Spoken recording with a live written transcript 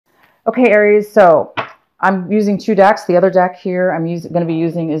Okay, Aries, so I'm using two decks. The other deck here I'm going to be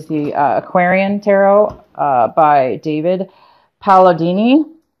using is the Aquarian Tarot by David Palladini.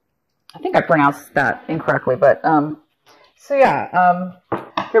 I think I pronounced that incorrectly, but so yeah,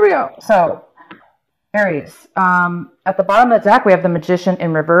 here we go. So Aries, at the bottom of the deck we have the Magician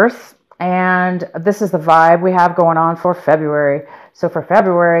in reverse, and this is the vibe we have going on for February. So for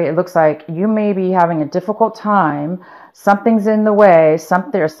February, it looks like you may be having a difficult time. Something's in the way,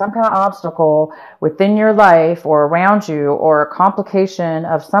 there's some kind of obstacle within your life or around you, or a complication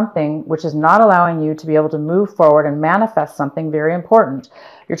of something which is not allowing you to be able to move forward and manifest something very important.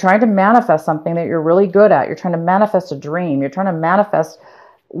 You're trying to manifest something that you're really good at. You're trying to manifest a dream. You're trying to manifest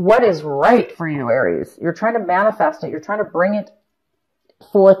what is right for you, Aries. You're trying to manifest it. You're trying to bring it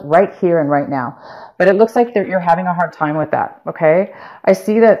forth right here and right now. But it looks like you're having a hard time with that, okay? I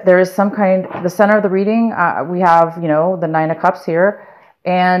see that there is some kind, the center of the reading, we have, you know, the Nine of Cups here.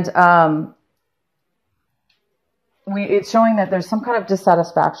 And it's showing that there's some kind of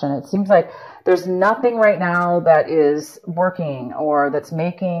dissatisfaction. It seems like there's nothing right now that is working or that's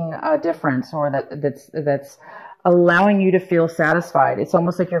making a difference or that's allowing you to feel satisfied. It's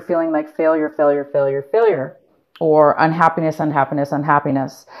almost like you're feeling like failure, failure, failure, failure, or unhappiness, unhappiness,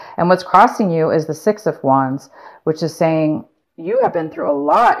 unhappiness. And what's crossing you is the Six of Wands, which is saying you have been through a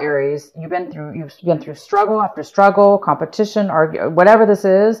lot, Aries. You've been through struggle after struggle, competition, or whatever this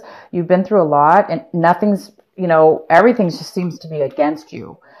is. You've been through a lot, and nothing's, you know, everything just seems to be against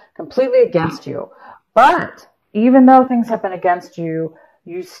you, completely against you. But even though things have been against you,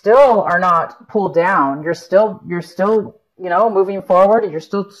 you still are not pulled down. You're still, you know, moving forward. You're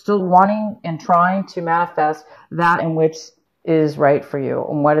still wanting and trying to manifest that in which is right for you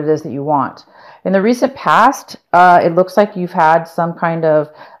and what it is that you want. In the recent past, it looks like you've had some kind of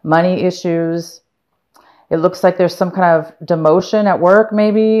money issues. It looks like there's some kind of demotion at work,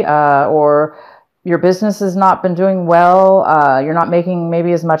 maybe, or your business has not been doing well. You're not making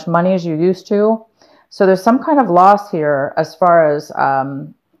maybe as much money as you used to. So there's some kind of loss here as far as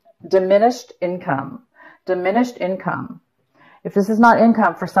diminished income. Diminished income. If this is not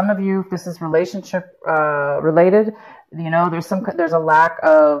income, for some of you, if this is relationship related, you know, there's a lack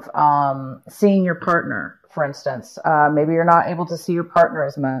of seeing your partner, for instance. Maybe you're not able to see your partner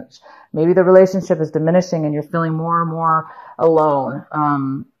as much. Maybe the relationship is diminishing and you're feeling more and more alone.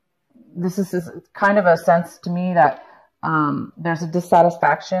 This is kind of a sense to me that there's a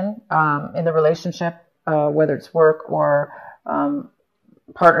dissatisfaction in the relationship, whether it's work or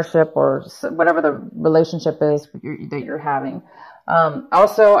partnership or whatever the relationship is that you're having.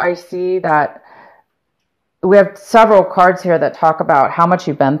 Also, I see that we have several cards here that talk about how much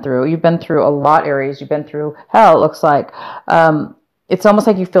you've been through. You've been through a lot, Aries. You've been through hell, it looks like. It's almost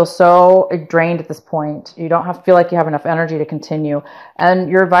like you feel so drained at this point. You don't feel like you have enough energy to continue. And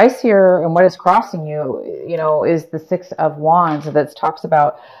your advice here and what is crossing you, you know, is the Six of Wands that talks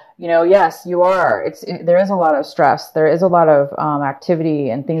about, you know, yes, you are. There is a lot of stress. There is a lot of activity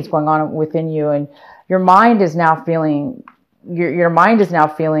and things going on within you, and your mind is now feeling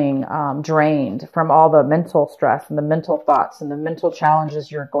drained from all the mental stress and the mental thoughts and the mental challenges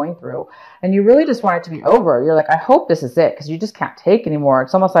you're going through. And you really just want it to be over. You're like, I hope this is it, because you just can't take anymore.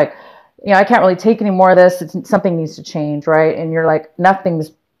 It's almost like, you know, I can't really take any more of this. Something needs to change, right? And you're like,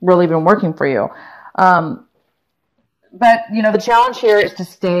 nothing's really been working for you. But, you know, the challenge here is to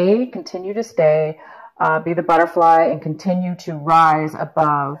continue to stay, be the butterfly, and continue to rise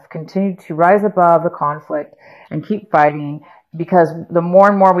above the conflict and keep fighting, because the more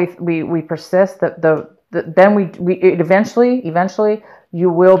and more we persist, then eventually you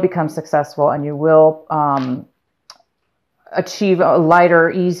will become successful, and you will achieve a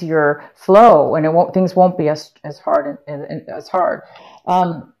lighter, easier flow, and things won't be as hard and as hard.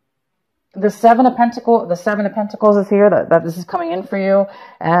 The Seven of Pentacles is here, that this is coming in for you.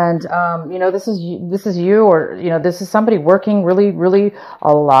 And, you know, this is you, or, you know, this is somebody working really, really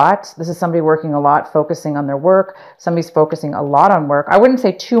a lot. This is somebody working a lot, focusing on their work. Somebody's focusing a lot on work. I wouldn't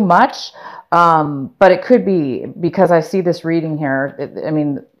say too much, but it could be, because I see this reading here. I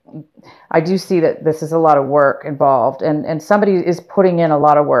mean, I do see that this is a lot of work involved, and somebody is putting in a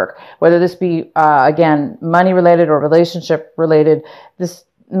lot of work, whether this be, again, money related or relationship related. This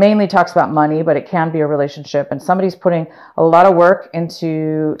mainly talks about money, but it can be a relationship, and somebody's putting a lot of work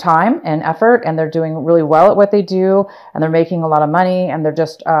into time and effort, and they're doing really well at what they do, and they're making a lot of money, and they're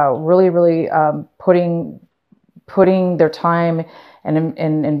just really, really putting their time and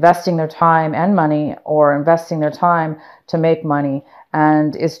investing their time and money, or investing their time to make money.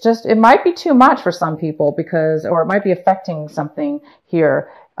 And it's just, it might be too much for some people, or it might be affecting something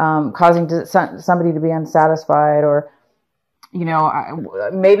here, causing somebody to be unsatisfied, or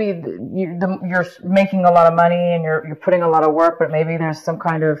maybe you're making a lot of money and you're putting a lot of work, but maybe there's some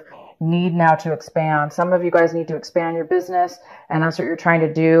kind of need now to expand. Some of you guys need to expand your business, and that's what you're trying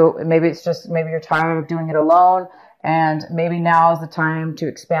to do. Maybe it's just, maybe you're tired of doing it alone, and maybe now is the time to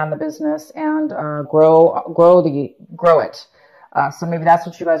expand the business and grow it. So maybe that's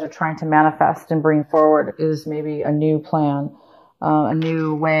what you guys are trying to manifest and bring forward, is maybe a new plan, a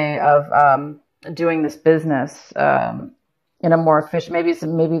new way of doing this business in a more efficient. Maybe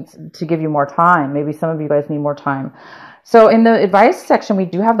it's to give you more time. Maybe some of you guys need more time. So in the advice section, we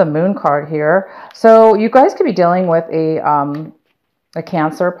do have the Moon card here. So you guys could be dealing with a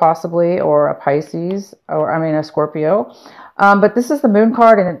Cancer possibly, or a Pisces, or a Scorpio. But this is the Moon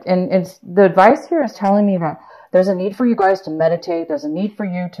card, and it's, the advice here is telling me that there's a need for you guys to meditate. There's a need for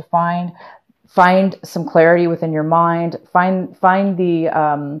you to find some clarity within your mind. Find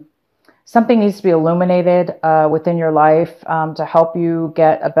the something needs to be illuminated within your life to help you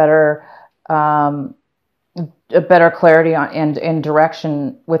get a better clarity on and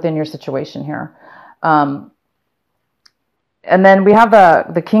direction within your situation here. And then we have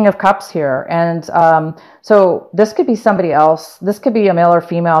the King of Cups here. And so this could be somebody else. This could be a male or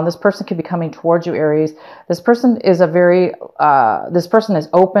female, and this person could be coming towards you, Aries. This person is this person is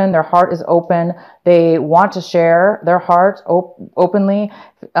open. Their heart is open. They want to share their heart openly.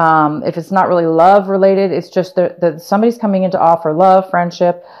 If it's not really love related, it's just that somebody's coming in to offer love,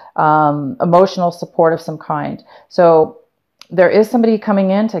 friendship, emotional support of some kind. So there is somebody coming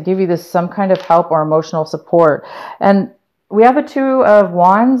in to give you some kind of help or emotional support. And we have a Two of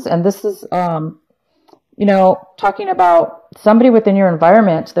Wands, and this is, talking about somebody within your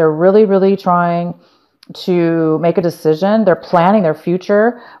environment. They're really, really trying to make a decision. They're planning their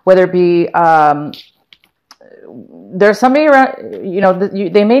future, whether it be, there's somebody around,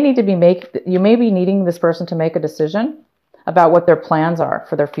 they may need to you may be needing this person to make a decision about what their plans are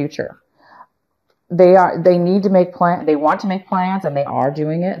for their future. They need to make plans. They want to make plans, and they are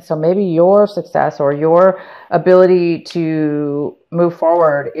doing it. So maybe your success or your ability to move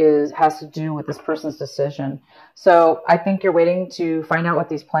forward has to do with this person's decision. So I think you're waiting to find out what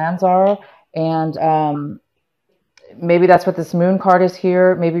these plans are. And, maybe that's what this Moon card is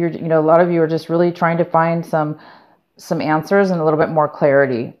here. Maybe a lot of you are just really trying to find some answers and a little bit more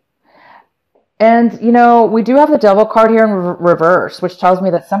clarity. And, we do have the Devil card here in reverse, which tells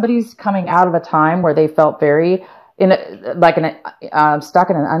me that somebody's coming out of a time where they felt very stuck in an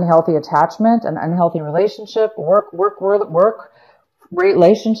unhealthy attachment, an unhealthy relationship, work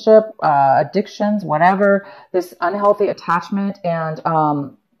relationship, addictions, whatever, this unhealthy attachment. And,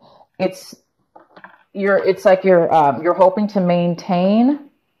 it's like you're hoping to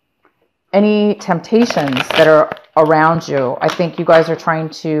maintain any temptations that are around you. I think you guys are trying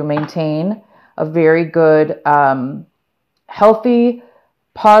to maintain a very good, healthy,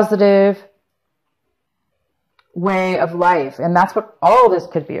 positive way of life. And that's what all this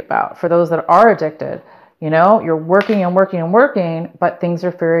could be about for those that are addicted. You're working and working and working, but things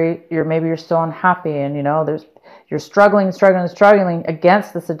are maybe you're still unhappy, and you're struggling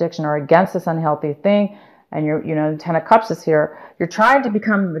against this addiction or against this unhealthy thing. And the Ten of Cups is here. You're trying to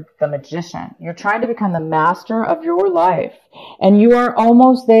become the magician. You're trying to become the master of your life, and you are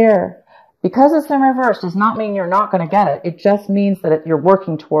almost there. Because it's in reverse does not mean you're not going to get it. It just means that you're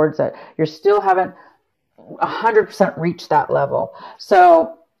working towards it. You still haven't 100% reached that level.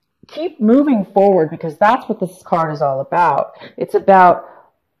 So keep moving forward, because that's what this card is all about. It's about,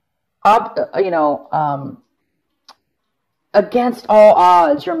 against all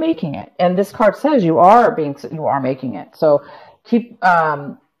odds, you're making it. And this card says you are making it. So keep,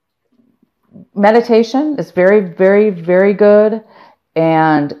 meditation is very, very, very good.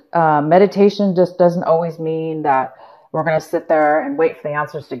 And meditation just doesn't always mean that we're going to sit there and wait for the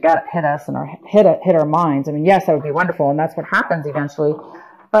answers to hit us and hit our minds. Yes, that would be wonderful, and that's what happens eventually.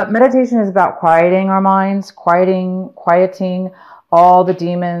 But meditation is about quieting our minds, quieting all the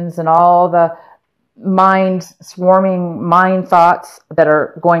demons and all the swarming mind thoughts that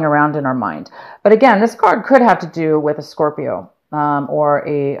are going around in our mind. But again, this card could have to do with a Scorpio or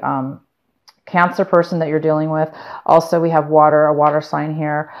a Cancer person that you're dealing with. Also, we have a water sign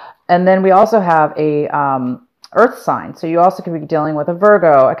here. And then we also have a earth sign. So you also could be dealing with a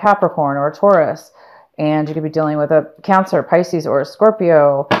Virgo, a Capricorn, or a Taurus. And you could be dealing with a Cancer, Pisces, or a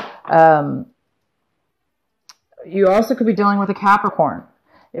Scorpio. You also could be dealing with a Capricorn.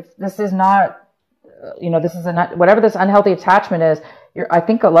 If this is not, whatever this unhealthy attachment is, I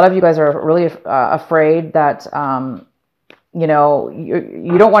think a lot of you guys are really afraid that you know,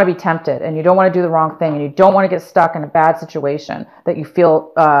 you don't want to be tempted, and you don't want to do the wrong thing, and you don't want to get stuck in a bad situation that you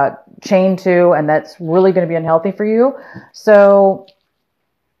feel chained to, and that's really going to be unhealthy for you. So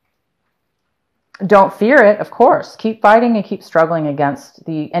don't fear it, of course. Keep fighting and keep struggling against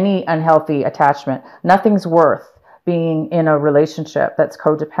any unhealthy attachment. Nothing's worth being in a relationship that's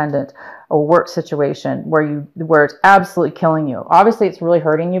codependent, a work situation where it's absolutely killing you. Obviously, it's really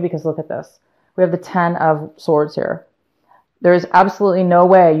hurting you because look at this. We have the 10 of Swords here. There is absolutely no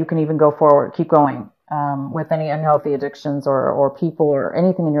way you can even go forward, keep going with any unhealthy addictions or people or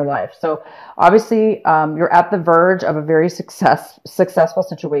anything in your life. So obviously, you're at the verge of a very successful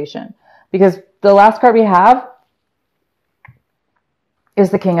situation, because the last card we have is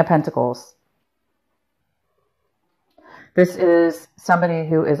the King of Pentacles. This is somebody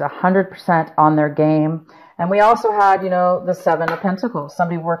who is 100% on their game. And we also had, you know, the 7 of Pentacles,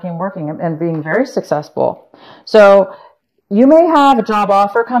 somebody working and being very successful. So you may have a job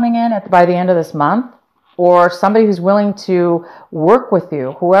offer coming in by the end of this month, or somebody who's willing to work with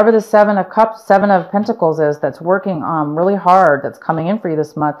you. Whoever the 7 of Pentacles is that's working really hard, that's coming in for you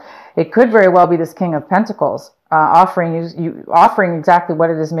this month, it could very well be this King of Pentacles offering exactly what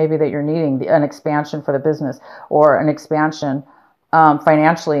it is maybe that you're needing, an expansion for the business, or an expansion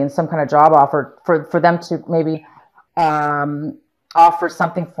financially in some kind of job offer for them to maybe offer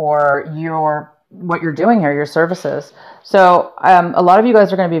something for what you're doing here, your services. So a lot of you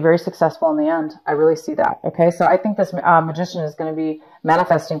guys are going to be very successful in the end. I really see that. Okay, so I think this magician is going to be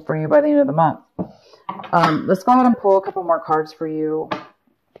manifesting for you by the end of the month. Let's go ahead and pull a couple more cards for you.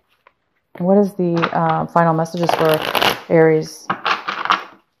 What is the final messages for Aries?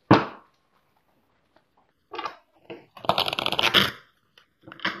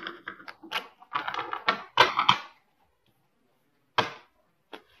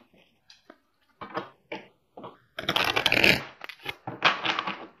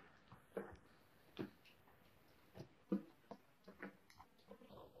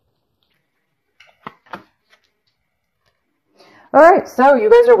 All right, so you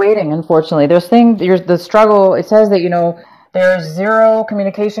guys are waiting, unfortunately. There's the struggle. It says that, you know, there's zero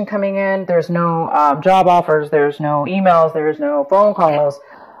communication coming in. There's no job offers. There's no emails. There's no phone calls,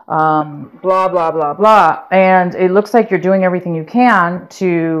 blah, blah, blah, blah. And it looks like you're doing everything you can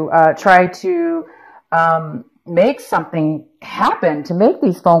to try to make something happen, to make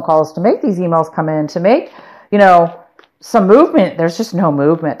these phone calls, to make these emails come in, to make, you know, some movement. There's just no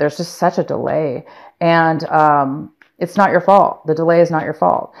movement. There's just such a delay. And it's not your fault. The delay is not your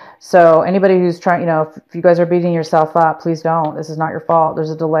fault. So anybody who's trying, you know, if you guys are beating yourself up, please don't. This is not your fault.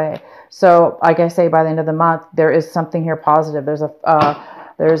 There's a delay. So like I say, by the end of the month, there is something here positive. There's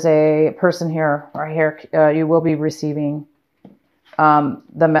a person here, right here. You will be receiving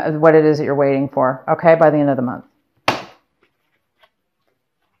what it is that you're waiting for. Okay, by the end of the month.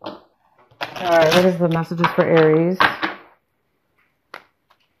 All right. What is the messages for Aries?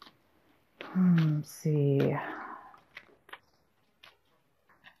 Let's see.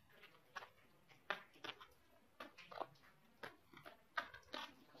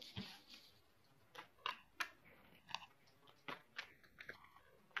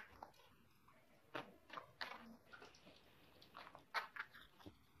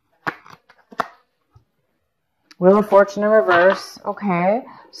 Wheel of Fortune in reverse. Okay.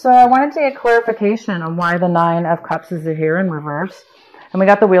 So I wanted to get clarification on why the 9 of Cups is here in reverse. And we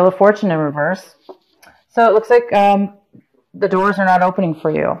got the Wheel of Fortune in reverse. So it looks like the doors are not opening for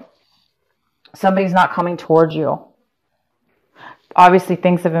you. Somebody's not coming towards you. Obviously,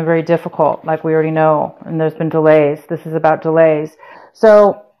 things have been very difficult, like we already know. And there's been delays. This is about delays.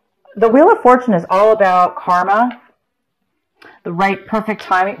 So the Wheel of Fortune is all about karma, the perfect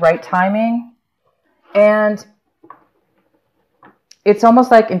timing, right timing. And it's almost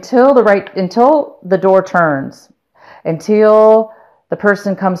like until the door turns, until the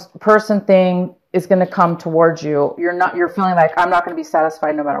person thing is going to come towards you, you're feeling like, I'm not going to be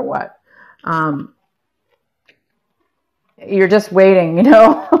satisfied no matter what. You're just waiting, you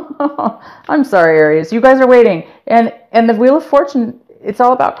know. I'm sorry, Aries. You guys are waiting. And the Wheel of Fortune, it's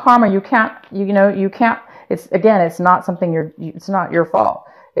all about karma. You can't, it's not something it's not your fault.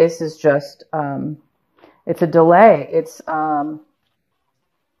 This is just, it's a delay.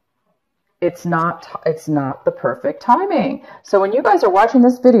 It's not the perfect timing. So when you guys are watching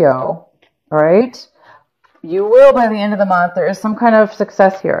this video, all right, you will, by the end of the month, there is some kind of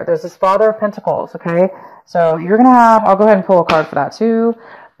success here. There's this Father of Pentacles, okay? So you're going to I'll go ahead and pull a card for that too.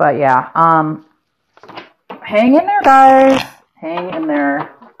 But yeah, hang in there, guys. Hang in there.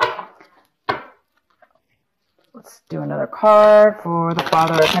 Let's do another card for the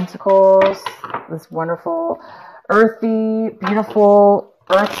Father of Pentacles. This wonderful earthy, beautiful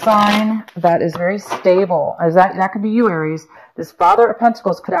earth sign that is very stable. As that could be you, Aries. This Father of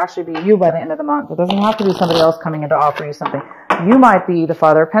Pentacles could actually be you by the end of the month. It doesn't have to be somebody else coming in to offer you something. You might be the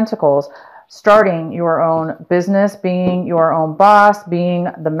Father of Pentacles, starting your own business, being your own boss, being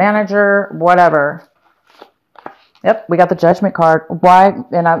the manager, whatever. Yep, we got the Judgment card. Why?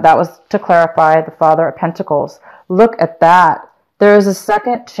 And that was to clarify the Father of Pentacles. Look at that. There is a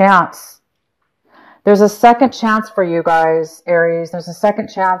second chance. There's a second chance for you guys, Aries. There's a second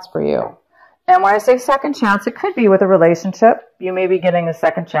chance for you. And when I say second chance, it could be with a relationship. You may be getting a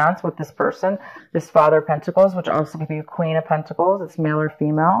second chance with this person, this Father of Pentacles, which also could be a Queen of Pentacles. It's male or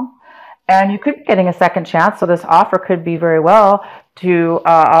female. And you could be getting a second chance. So this offer could be very well to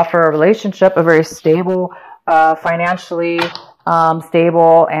offer a relationship, a very stable, financially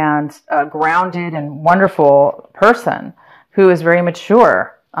stable and grounded and wonderful person who is very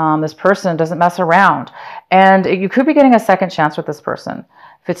mature. This person doesn't mess around. And you could be getting a second chance with this person.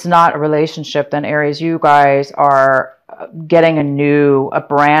 If it's not a relationship, then Aries, you guys are getting a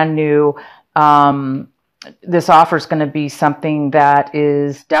brand new, this offer is going to be something that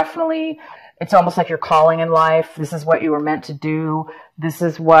is definitely, it's almost like your calling in life. This is what you were meant to do. This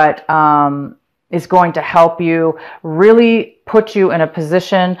is what is going to help you really put you in a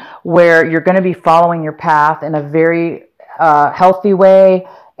position where you're going to be following your path in a very healthy way.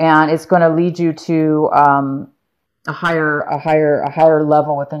 And it's going to lead you to a higher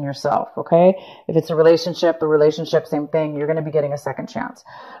level within yourself. Okay. If it's a relationship, same thing. You're going to be getting a second chance.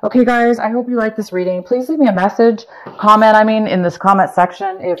 Okay, guys, I hope you like this reading. Please leave me a message, comment, in this comment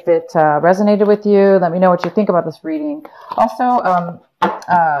section. If it resonated with you, let me know what you think about this reading. Also,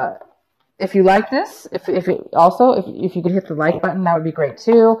 if you like this, if you could hit the like button, that would be great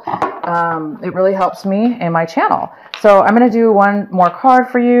too. It really helps me and my channel. So I'm going to do one more card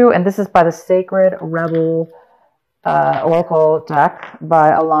for you. And this is by the Sacred Rebel Oracle deck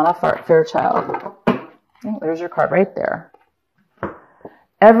by Alana Fairchild. Oh, there's your card right there.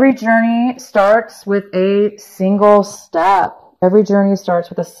 Every journey starts with a single step. Every journey starts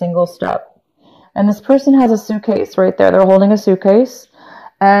with a single step. And this person has a suitcase right there. They're holding a suitcase.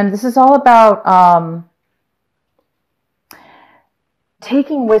 And this is all about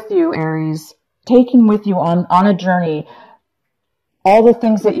taking with you, Aries, taking with you on a journey all the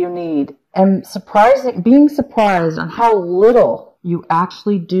things that you need, and being surprised on how little you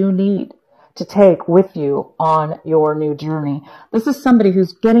actually do need to take with you on your new journey. This is somebody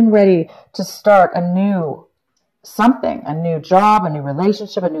who's getting ready to start a new something, a new job, a new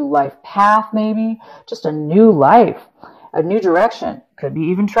relationship, a new life path, maybe just a new life, a new direction, could be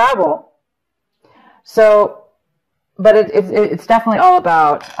even travel. So, but it's definitely all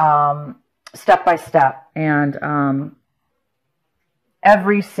about step by step, and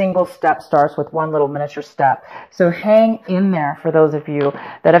every single step starts with one little miniature step. So hang in there for those of you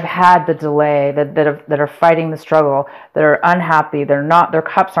that have had the delay, that are fighting the struggle, that are unhappy, their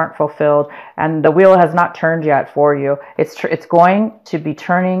cups aren't fulfilled, and the wheel has not turned yet for you. It's going to be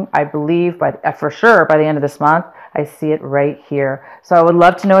turning, I believe, for sure by the end of this month. I see it right here. So I would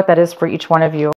love to know what that is for each one of you.